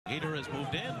Creator has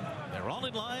moved in. They're all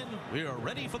in line. We are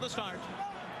ready for the start.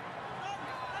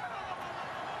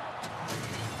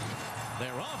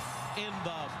 They're off in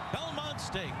the Belmont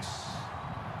Stakes.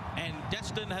 And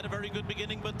Destin had a very good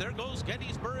beginning, but there goes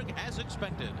Gettysburg as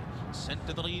expected. Sent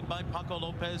to the lead by Paco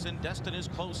Lopez, and Destin is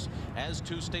close as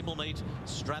to stablemate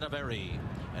Stradivari.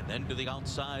 And then to the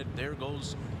outside, there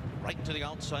goes right to the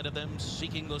outside of them,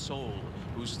 Seeking the Soul,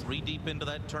 who's 3 deep into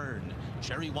that turn.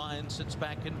 Cherry Wine sits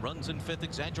back and runs in 5th.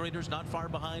 Exaggerator's not far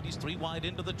behind. He's 3 wide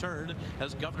into the turn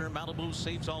as Governor Malibu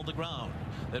saves all the ground.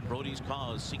 Then Brody's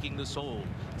Cause, Seeking the Soul,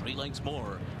 3 lengths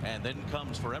more. And then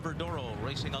comes Forever Doro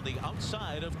racing on the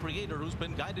outside of Creator, who's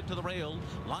been guided to the rail.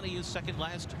 Lonnie is second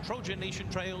last. Trojan Nation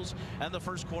trails. And the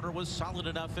first quarter was solid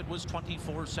enough. It was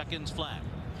 24 seconds flat.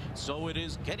 So it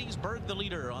is Gettysburg the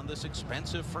leader on this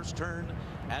expansive first turn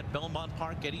at Belmont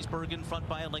Park. Gettysburg in front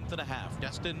by a length and a half.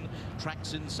 Destin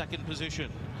tracks in second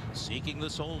position. Seeking the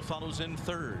Soul follows in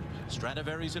third.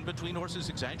 Stradivari's in between horses.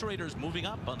 Exaggerator's moving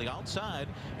up on the outside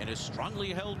and is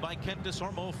strongly held by Kent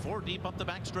DeSormo 4 deep up the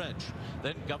backstretch.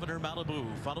 Then Governor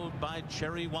Malibu followed by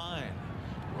Cherry Wine.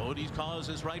 Brody's Cause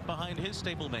is right behind his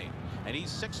stablemate, and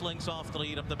he's 6 lengths off the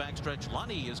lead up the backstretch.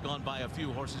 Lonnie has gone by a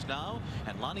few horses now,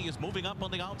 and Lonnie is moving up on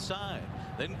the outside.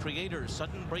 Then Creator,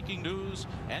 sudden breaking news,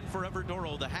 and Forever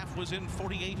Doro. The half was in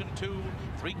 48 and 2,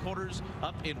 3/4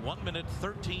 up in 1 minute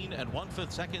 13 and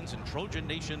 1/5 seconds, and Trojan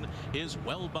Nation is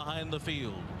well behind the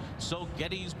field. So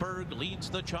Gettysburg leads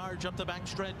the charge up the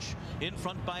backstretch in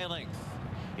front by a length.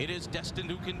 It is Destin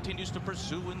who continues to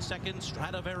pursue in second.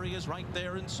 Stradivari is right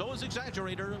there, and so is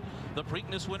Exaggerator. The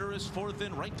Preakness winner is 4th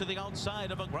in right to the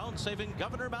outside of a ground-saving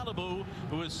Governor Malibu,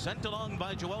 who is sent along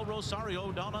by Joel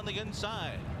Rosario down on the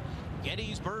inside.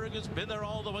 Gettysburg has been there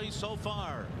all the way so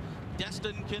far.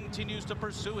 Destin continues to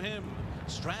pursue him.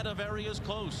 Stradivari is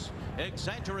close.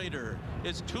 Exaggerator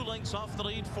is 2 lengths off the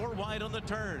lead, 4 wide on the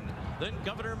turn. Then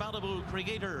Governor Malibu,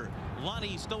 Creator,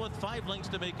 Lonnie still with 5 lengths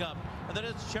to make up. And then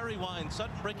it's Cherry Wine.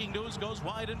 Sudden breaking news goes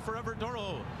wide in Forever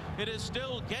Doro. It is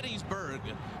still Gettysburg,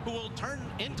 who will turn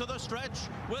into the stretch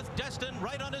with Destin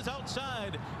right on his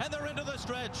outside. And they're into the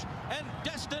stretch. And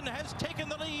Destin has taken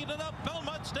the lead in the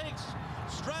Belmont Stakes.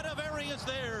 Stradivari is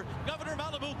there. Governor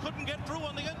Malibu couldn't get through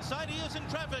on the inside. He is in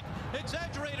traffic.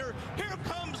 Exaggerator. Here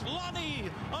comes Lonnie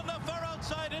on the far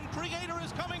outside, and Creator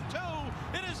is coming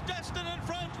too. It is Destin in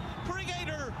front.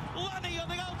 Creator, Lonnie on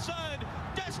the outside.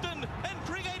 Destin and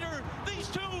Creator. These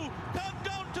two come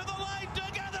down to the line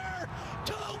together.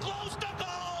 Too close to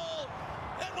goal.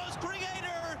 It was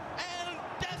Creator and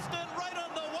Destin right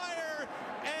on the wire.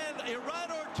 And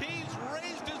Irad Ortiz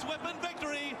raised his whip in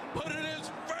victory, but it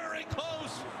is very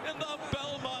close in the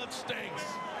Belmont Stakes.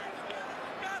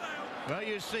 Well,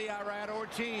 you see Irad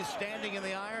Ortiz standing in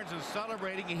the irons and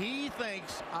celebrating. He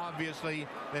thinks, obviously,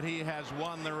 that he has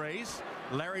won the race.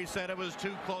 Larry said it was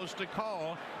too close to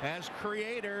call as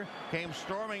Creator came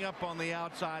storming up on the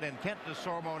outside, and Kent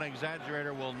DeSormo and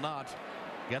Exaggerator will not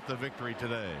get the victory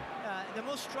today. The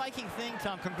most striking thing,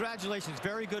 Tom, congratulations.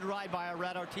 Very good ride by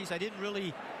Irad Ortiz. I didn't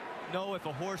really know if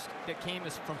a horse that came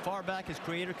from far back as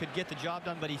Creator could get the job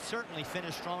done, but he certainly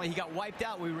finished strongly. He got wiped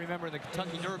out, we remember, in the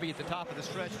Kentucky Derby at the top of the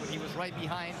stretch when he was right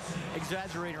behind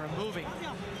Exaggerator and moving.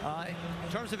 In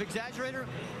terms of Exaggerator,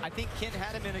 I think Kent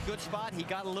had him in a good spot. He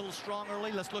got a little strong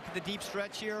early. Let's look at the deep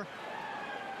stretch here.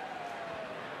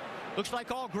 Looks like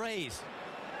all grays.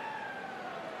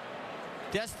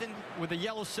 Destin with the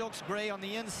yellow silks, gray on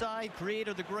the inside.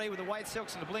 Creator the gray with the white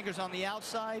silks and the blinkers on the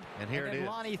outside. And here it is.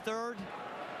 Lonnie third.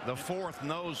 The 4th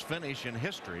nose finish in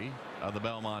history of the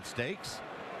Belmont Stakes.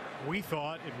 We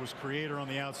thought it was Creator on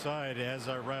the outside, as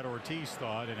Irad Ortiz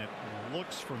thought, and it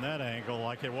looks from that angle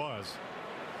like it was.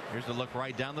 Here's the look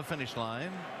right down the finish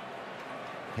line.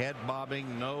 Head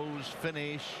bobbing, nose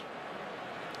finish.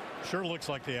 Sure looks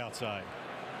like the outside.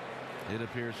 It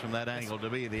appears from that angle to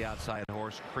be the outside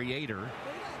horse, Creator.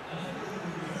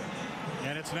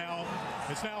 And it's now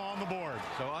on the board.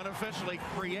 So unofficially,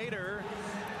 Creator.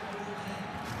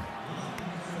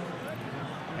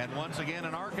 And once again,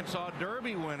 an Arkansas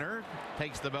Derby winner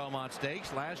takes the Belmont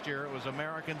Stakes. Last year it was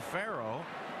American Pharaoh.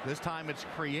 This time it's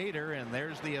Creator, and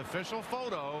there's the official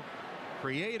photo.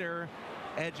 Creator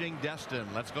edging Destin.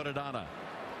 Let's go to Donna.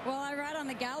 Well, I read on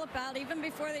the gallop out, even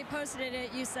before they posted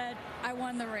it, you said, I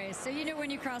won the race. So you knew when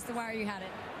you crossed the wire you had it.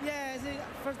 Yeah,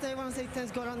 first I want to say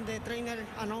thanks God and the trainer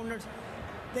and owners.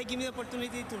 They give me the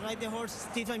opportunity to ride the horse.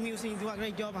 Stephen Music do a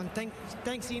great job, and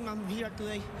thanks him. I'm here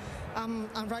today. I'm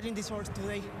riding this horse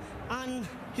today. And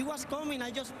he was coming.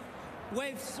 I just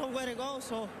waved somewhere to go.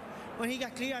 So when he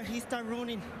got clear, he started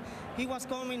running. He was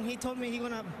coming. He told me he's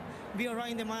going to be all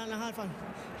right in the mile and a half. And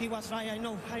he was right. I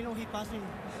know he passed me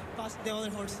pass the other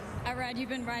horse. Irad, you've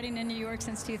been riding in New York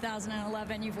since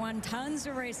 2011. You've won tons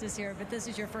of races here, but this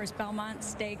is your first Belmont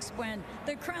Stakes win,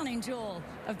 the crowning jewel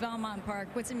of Belmont Park.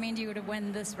 What's it mean to you to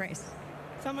win this race?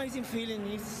 It's an amazing feeling.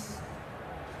 It's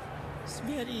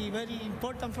very, very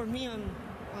important for me, and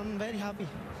I'm very happy.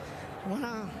 I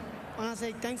wanna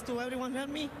say thanks to everyone who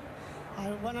helped me.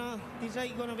 This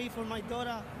race gonna be for my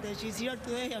daughter that she's here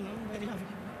today, and I'm very happy.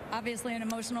 Obviously an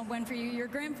emotional win for you. Your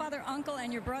grandfather, uncle,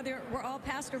 and your brother were all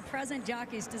past or present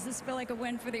jockeys. Does this feel like a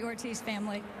win for the Ortiz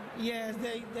family? Yes,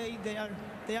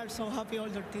 they are so happy, all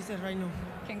the Ortizes right now.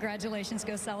 Congratulations.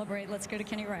 Go celebrate. Let's go to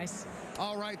Kenny Rice.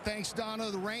 All right, thanks,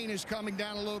 Donna. The rain is coming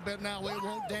down a little bit now. It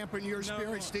won't dampen your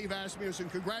spirit, Steve Asmussen.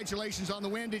 Congratulations on the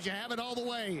win. Did you have it all the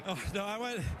way? Oh, no, I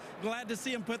was glad to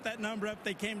see him put that number up.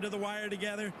 They came to the wire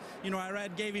together. You know,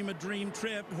 Irad gave him a dream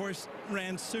trip. Horse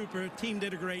ran super. Team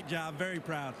did a great job. Very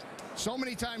proud. So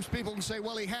many times people can say,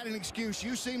 well, he had an excuse.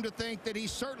 You seem to think that he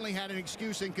certainly had an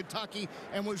excuse in Kentucky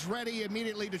and was ready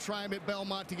immediately to try him at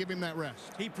Belmont to give him that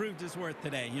rest. He proved his worth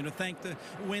today. You know, thank the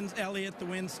Elliott, the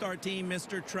WinStar team,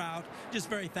 Mr. Trout. Just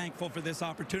very thankful for this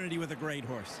opportunity with a great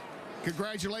horse.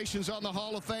 Congratulations on the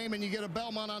Hall of Fame, and you get a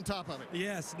Belmont on top of it.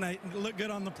 Yes, look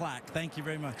good on the plaque. Thank you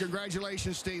very much.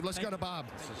 Congratulations, Steve. Let's go to Bob.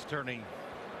 This is turning,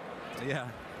 yeah.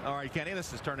 All right, Kenny,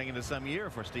 this is turning into some year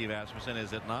for Steve Asmussen,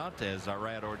 is it not? As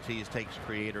Irad Ortiz takes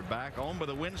Creator back, owned by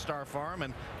the WinStar Farm,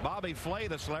 and Bobby Flay,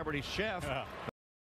 the celebrity chef.